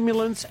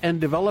 stimulants, and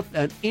develop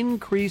an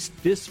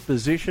increased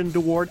disposition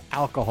toward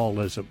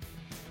alcoholism.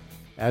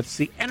 That's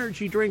the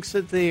energy drinks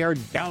that they are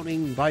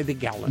downing by the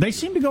gallon. They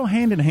seem to go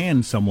hand in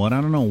hand somewhat.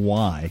 I don't know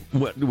why.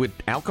 What, with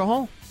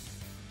alcohol?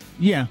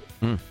 Yeah.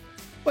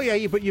 Well,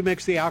 yeah, but you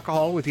mix the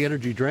alcohol with the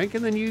energy drink,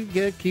 and then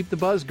you keep the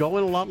buzz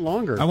going a lot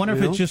longer. I wonder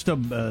if it's just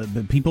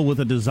people with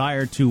a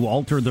desire to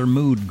alter their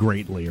mood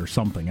greatly or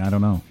something. I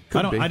don't know.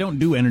 I don't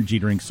do energy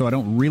drinks, so I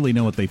don't really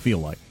know what they feel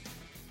like.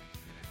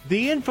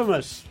 The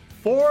infamous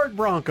Ford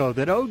Bronco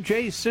that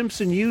O.J.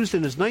 Simpson used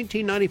in his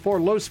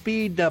 1994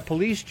 low-speed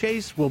police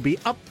chase will be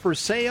up for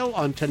sale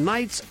on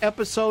tonight's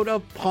episode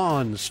of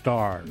Pawn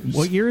Stars.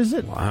 What year is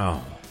it?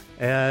 Wow.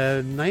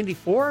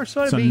 94?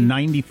 So It's a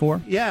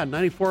 94? Yeah,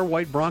 94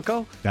 white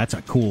Bronco. That's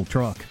a cool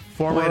truck.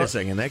 Wait a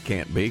second, that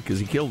can't be, because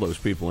he killed those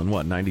people in,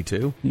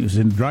 92? He was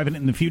driving it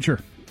in the future.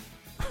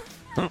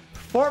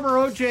 Former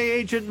OJ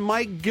agent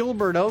Mike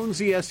Gilbert owns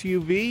the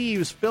SUV. He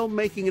was filmed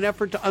making an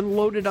effort to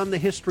unload it on the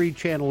History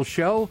Channel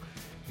show.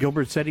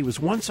 Gilbert said he was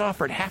once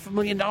offered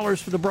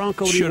 $500,000 for the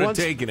Bronco. Should have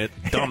taken it,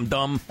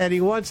 dumb. And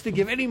he wants to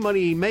give any money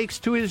he makes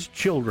to his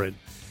children.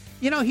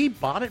 You know, he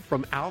bought it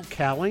from Al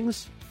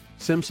Callings,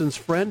 Simpson's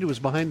friend who was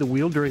behind the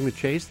wheel during the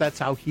chase. That's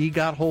how he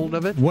got hold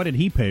of it. What did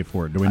he pay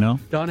for it? Do we know?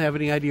 Don't have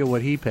any idea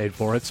what he paid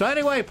for it. So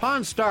anyway,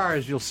 Pawn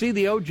Stars, you'll see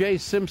the O.J.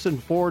 Simpson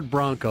Ford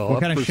Bronco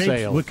up for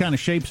sale. What kind of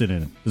shape's it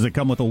in? Does it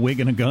come with a wig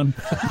and a gun?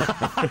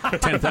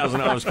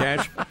 $10,000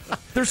 cash.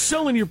 They're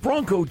selling your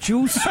Bronco,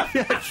 Juice.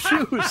 Yeah,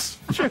 shoes.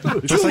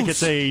 Looks like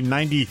it's a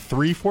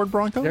 93 Ford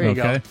Bronco. There you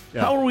go.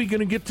 Yeah. How are we going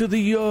to get to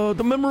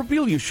the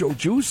memorabilia show,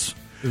 Juice?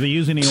 Do they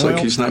use any It's oil?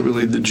 like he's not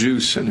really the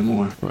juice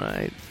anymore.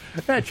 Right.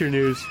 That's your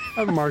news.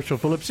 I'm Marshall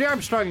Phillips, the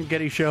Armstrong and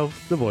Getty Show,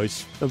 the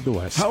voice of the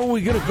West. How are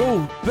we going to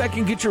go back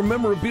and get your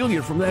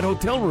memorabilia from that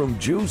hotel room,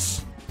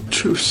 Juice?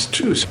 Juice.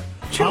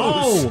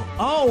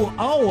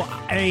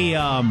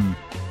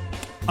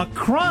 A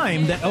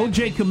crime that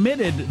O.J.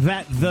 committed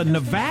that the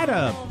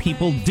Nevada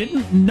people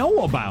didn't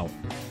know about,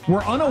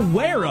 were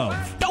unaware of,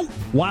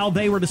 while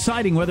they were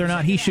deciding whether or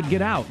not he should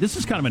get out. This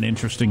is kind of an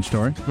interesting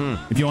story.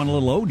 If you want a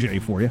little O.J.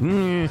 for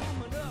you,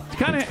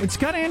 it's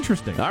kind of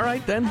interesting. All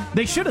right, then.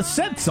 They should have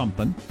said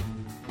something.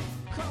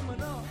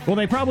 Well,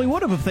 they probably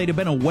would have if they'd have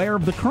been aware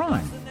of the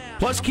crime.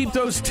 Plus, keep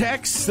those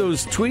texts,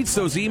 those tweets,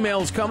 those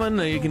emails coming.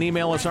 You can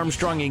email us,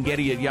 Armstrong and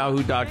Getty at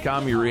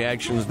yahoo.com. Your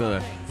reactions to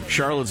the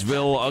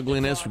Charlottesville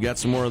ugliness. We got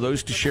some more of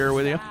those to share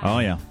with you. Oh,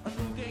 yeah.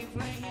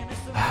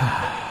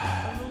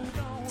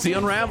 It's the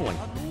unraveling.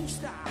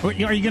 Are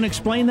you going to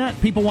explain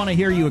that? People want to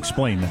hear you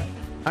explain that.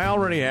 I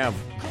already have.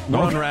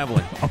 We're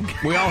unraveling.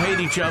 Okay. We all hate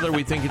each other.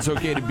 We think it's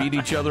okay to beat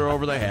each other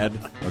over the head.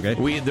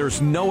 Okay.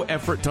 There's no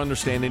effort to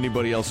understand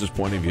anybody else's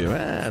point of view.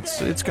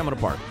 It's coming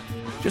apart.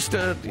 Just,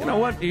 you know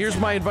what? Here's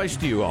my advice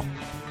to you all.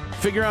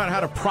 Figure out how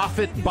to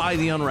profit by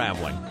the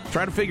unraveling.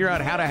 Try to figure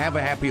out how to have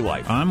a happy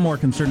life. I'm more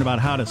concerned about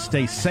how to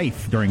stay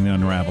safe during the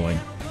unraveling.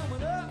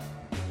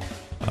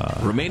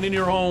 Remain in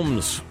your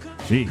homes.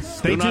 Jeez.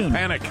 Stay tuned. Do not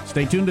panic.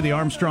 Stay tuned to the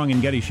Armstrong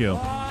and Getty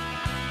Show.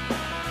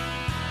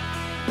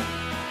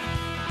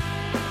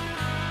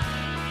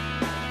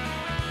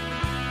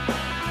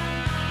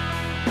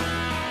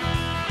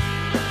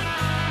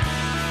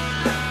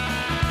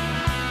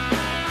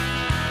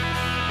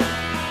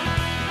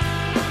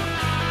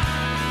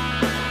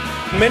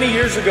 Many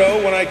years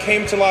ago, when I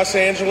came to Los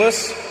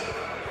Angeles,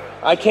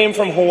 I came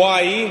from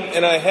Hawaii,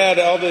 and I had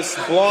all this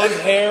blonde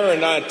hair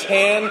and a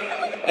tan,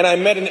 and I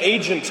met an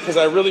agent because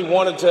I really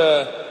wanted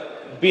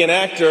to be an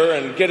actor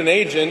and get an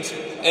agent,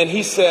 and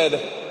he said,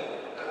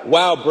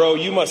 "Wow, bro,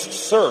 you must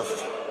surf."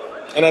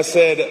 And I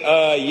said,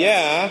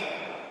 yeah.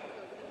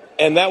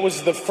 And that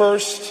was the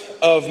first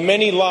of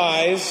many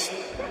lies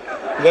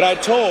that I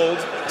told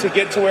to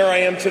get to where I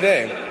am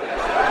today.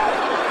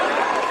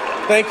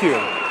 Thank you.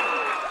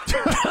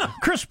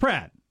 Chris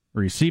Pratt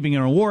receiving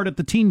an award at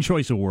the Teen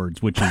Choice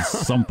Awards, which is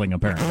something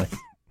apparently.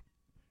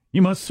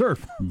 You must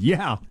surf.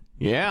 Yeah.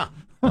 Yeah.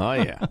 Oh,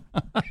 yeah.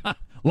 A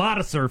lot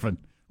of surfing.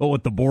 Oh,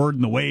 with the board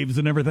and the waves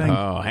and everything.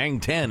 Oh, hang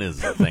 10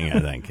 is the thing, I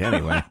think.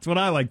 Anyway. That's what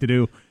I like to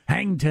do.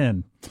 Hang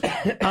 10.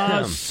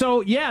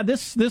 So, yeah,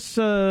 this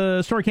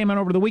story came out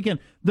over the weekend.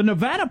 The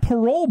Nevada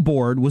Parole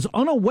Board was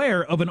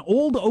unaware of an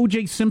old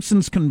O.J.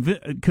 Simpson's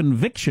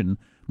conviction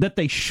that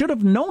they should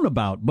have known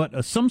about,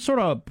 but some sort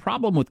of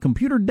problem with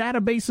computer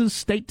databases,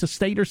 state to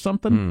state or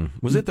something.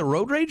 Was it the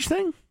road rage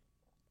thing?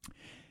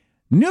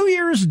 New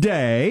Year's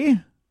Day,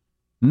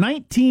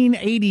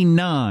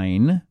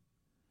 1989...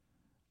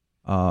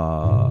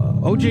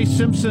 O.J.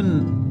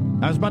 Simpson,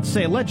 I was about to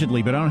say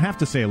allegedly, but I don't have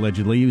to say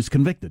allegedly, he was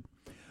convicted.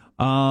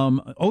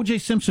 O.J.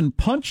 Simpson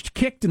punched,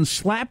 kicked, and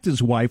slapped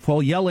his wife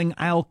while yelling,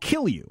 "I'll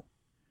kill you."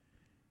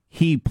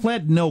 He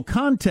pled no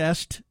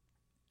contest,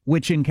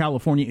 which in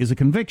California is a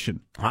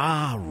conviction.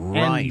 Ah,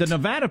 right. And the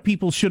Nevada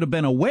people should have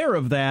been aware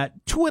of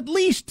that to at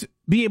least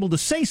be able to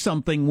say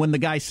something when the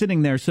guy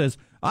sitting there says,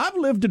 "I've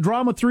lived a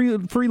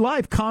drama-free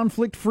life,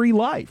 conflict-free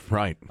life."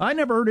 Right. I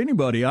never hurt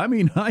anybody. I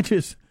mean, I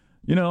just...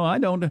 I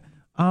don't...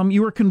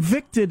 you were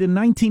convicted in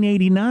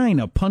 1989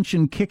 of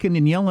punching, kicking,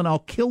 and yelling, "I'll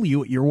kill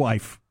you" at your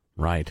wife.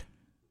 Right.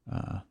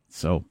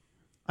 So,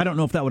 I don't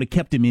know if that would have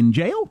kept him in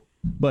jail,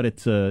 but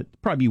it's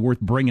probably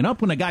worth bringing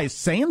up when a guy is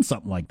saying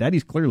something like that.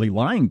 He's clearly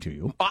lying to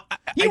you.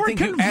 You were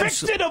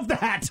convicted of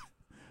that!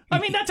 I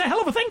mean, that's a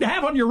hell of a thing to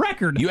have on your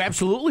record. You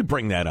absolutely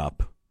bring that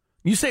up.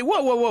 You say,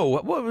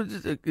 whoa,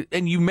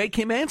 and you make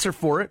him answer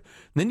for it.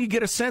 Then you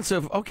get a sense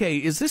of, okay,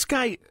 is this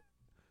guy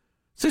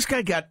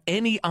got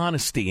any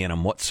honesty in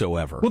him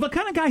whatsoever? Well, the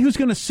kind of guy who's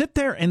going to sit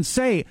there and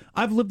say,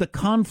 "I've lived a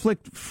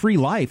conflict-free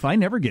life. I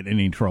never get in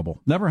any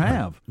trouble. Never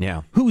have."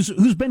 Yeah.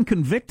 Who's been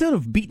convicted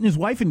of beating his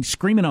wife and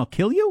screaming, "I'll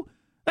kill you"?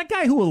 That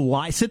guy who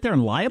will sit there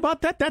and lie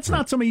about that, that's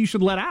not somebody you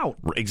should let out.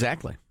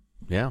 Exactly.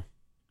 Yeah.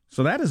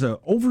 So that is an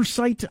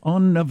oversight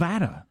on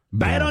Nevada.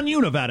 Bad on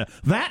you, Nevada.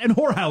 That and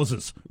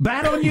whorehouses.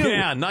 Bad on you.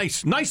 Yeah,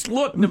 nice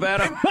look,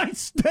 Nevada. Nice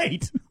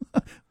state.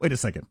 Wait a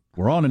second.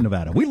 We're on in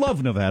Nevada. We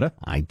love Nevada.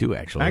 I do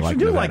actually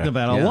like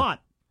Nevada a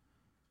lot.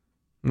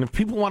 And if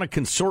people want to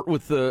consort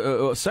with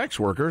sex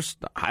workers,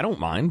 I don't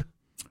mind.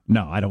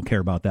 No, I don't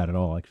care about that at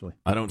all, actually.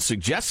 I don't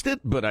suggest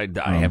it, but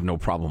I have no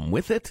problem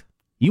with it.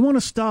 You want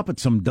to stop at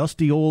some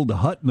dusty old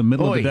hut in the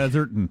middle of the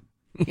desert and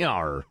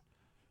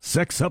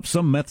sex up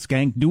some meth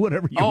skank, do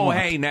whatever you want. Oh,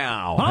 hey,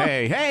 now. Huh?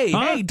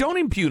 Hey, don't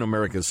impugn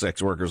America's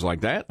sex workers like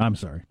that. I'm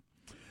sorry.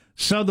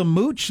 So the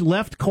mooch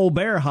left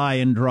Colbert high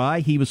and dry.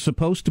 He was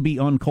supposed to be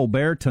on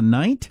Colbert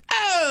tonight.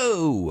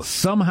 Oh!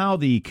 Somehow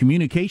the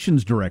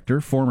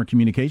former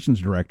communications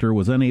director,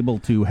 was unable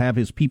to have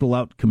his people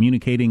out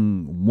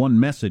communicating one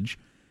message.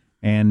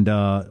 And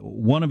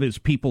one of his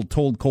people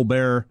told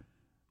Colbert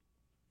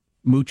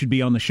Mooch would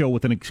be on the show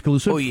with an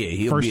exclusive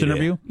first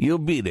interview. You'll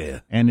be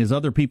there. And his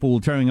other people were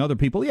telling other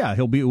people,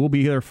 we'll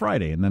be there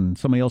Friday. And then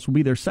somebody else will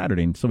be there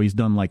Saturday. And so he's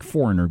done like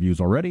 4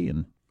 interviews already,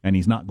 and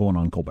he's not going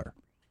on Colbert.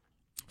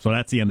 So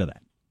that's the end of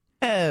that.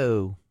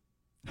 Oh.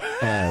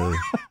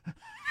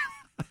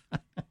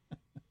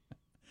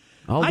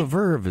 All the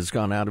verve has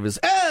gone out of his...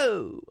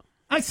 Oh!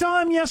 I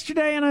saw him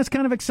yesterday, and I was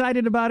kind of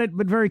excited about it,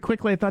 but very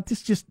quickly I thought,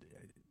 this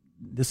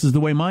is the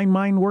way my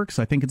mind works.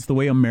 I think it's the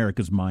way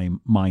America's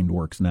mind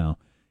works now.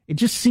 It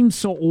just seems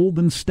so old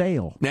and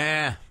stale.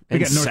 Nah. We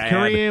got North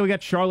Korea, we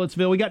got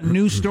Charlottesville, we got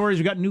new stories,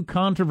 we got new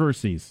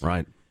controversies.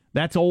 Right.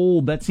 That's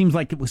old. That seems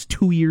like it was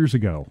 2 years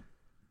ago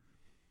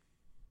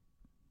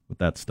with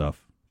that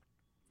stuff.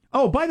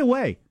 Oh, by the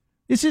way,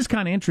 this is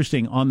kind of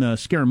interesting on the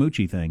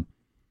Scaramucci thing.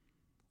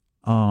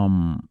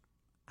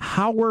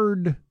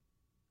 Howard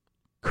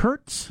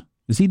Kurtz,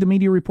 is he the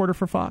media reporter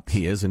for Fox?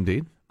 He is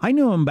indeed. I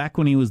knew him back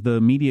when he was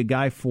the media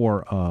guy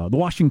for the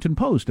Washington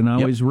Post, and I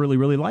always really,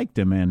 really liked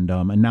him, and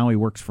now he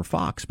works for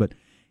Fox. But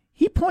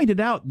he pointed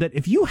out that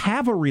if you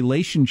have a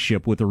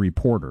relationship with a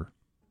reporter,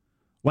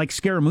 like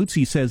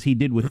Scaramucci says he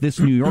did with this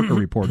New Yorker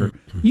reporter,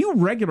 you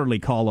regularly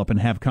call up and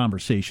have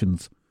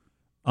conversations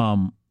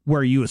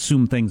where you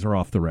assume things are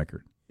off the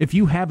record. If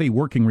you have a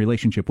working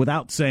relationship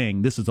without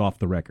saying this is off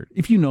the record,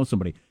 if you know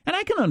somebody, and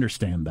I can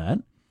understand that.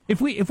 If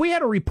we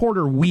had a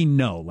reporter we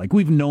know, like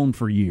we've known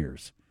for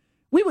years,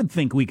 we would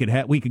think we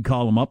could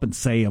call him up and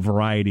say a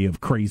variety of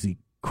crazy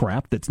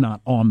crap that's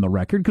not on the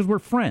record because we're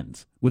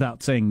friends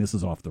without saying this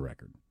is off the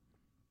record.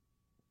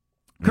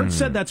 Kurt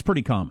said that's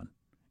pretty common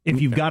if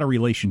you've got a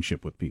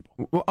relationship with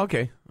people. Well,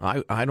 okay.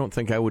 I don't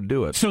think I would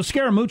do it. So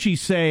Scaramucci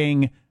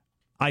saying,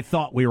 "I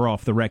thought we were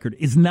off the record,"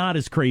 is not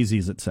as crazy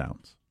as it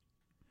sounds.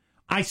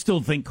 I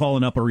still think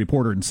calling up a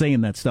reporter and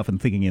saying that stuff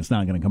and thinking it's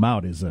not going to come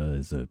out is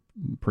a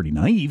pretty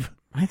naive.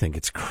 I think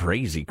it's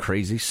crazy,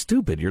 crazy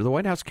stupid. You're the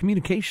White House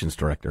communications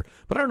director.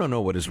 But I don't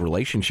know what his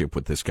relationship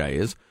with this guy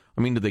is.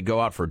 I mean, do they go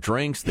out for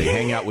drinks? They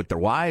hang out with their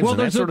wives and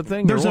that sort of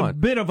thing? There's a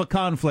bit of a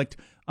conflict.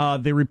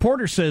 The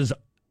reporter says,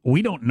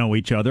 we don't know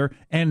each other.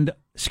 And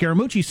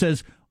Scaramucci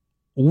says,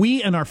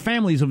 we and our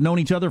families have known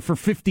each other for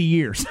 50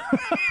 years.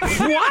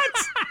 What?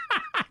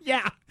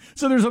 Yeah.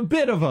 So there's a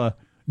bit of a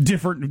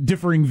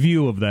differing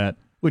view of that,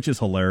 which is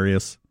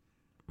hilarious.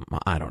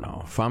 I don't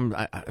know.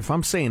 If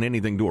I'm saying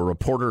anything to a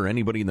reporter or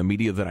anybody in the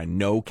media that I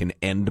know can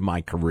end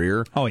my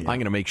career, I'm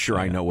going to make sure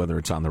I know whether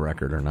it's on the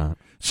record or not.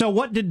 So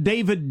what did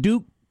David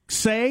Duke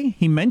say?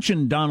 He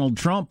mentioned Donald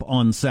Trump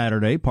on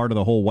Saturday, part of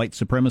the whole white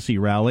supremacy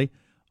rally.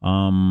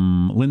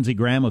 Lindsey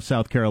Graham of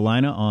South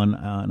Carolina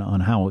on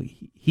how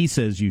he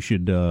says you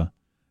should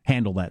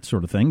handle that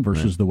sort of thing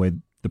versus the way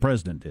the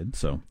president did.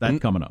 So that's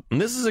coming up. And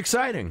this is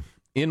exciting.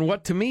 In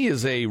what to me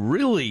is a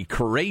really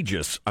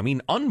courageous,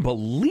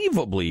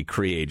 unbelievably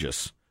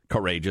courageous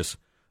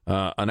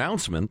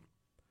announcement.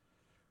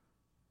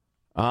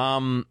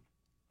 The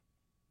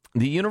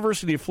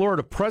University of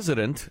Florida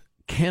president,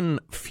 Ken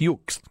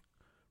Fuchs,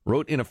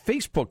 wrote in a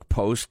Facebook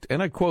post,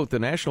 and I quote, the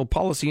National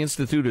Policy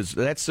Institute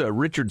that's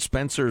Richard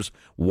Spencer's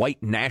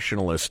white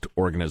nationalist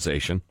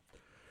organization,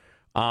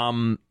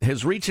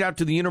 has reached out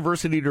to the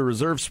university to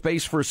reserve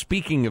space for a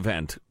speaking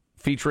event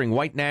featuring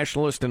white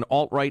nationalist and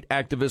alt-right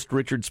activist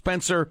Richard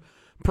Spencer,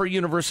 per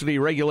University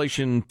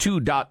Regulation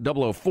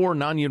 2.004,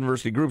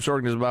 non-university groups,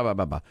 organizations, blah, blah,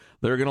 blah, blah.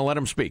 They're going to let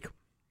him speak.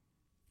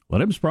 Let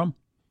him sprum.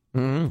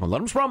 Mm-hmm.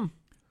 Let him sprum.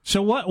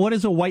 So what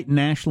is a white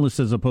nationalist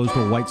as opposed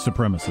to a white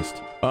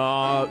supremacist?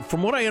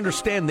 From what I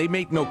understand, they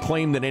make no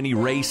claim that any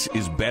race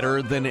is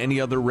better than any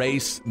other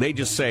race. They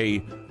just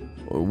say,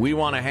 we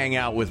want to hang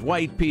out with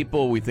white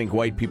people. We think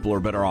white people are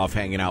better off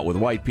hanging out with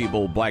white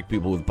people, black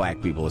people with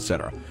black people,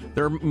 etc.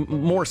 They're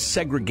more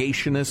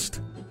segregationist.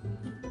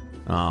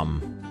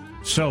 On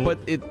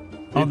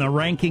the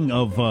ranking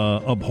of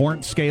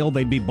abhorrent scale,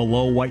 they'd be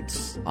below white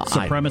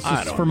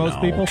supremacists for most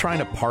people? Trying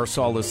to parse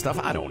all this stuff,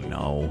 I don't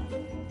know.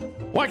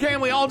 Why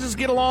can't we all just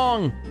get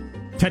along?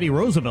 Teddy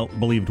Roosevelt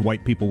believed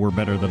white people were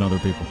better than other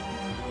people.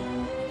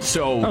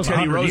 So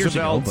Teddy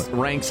Roosevelt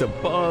ranks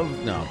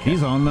above. No, okay.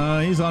 He's on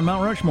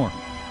Mount Rushmore.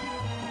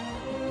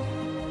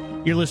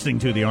 You're listening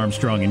to the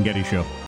Armstrong and Getty Show.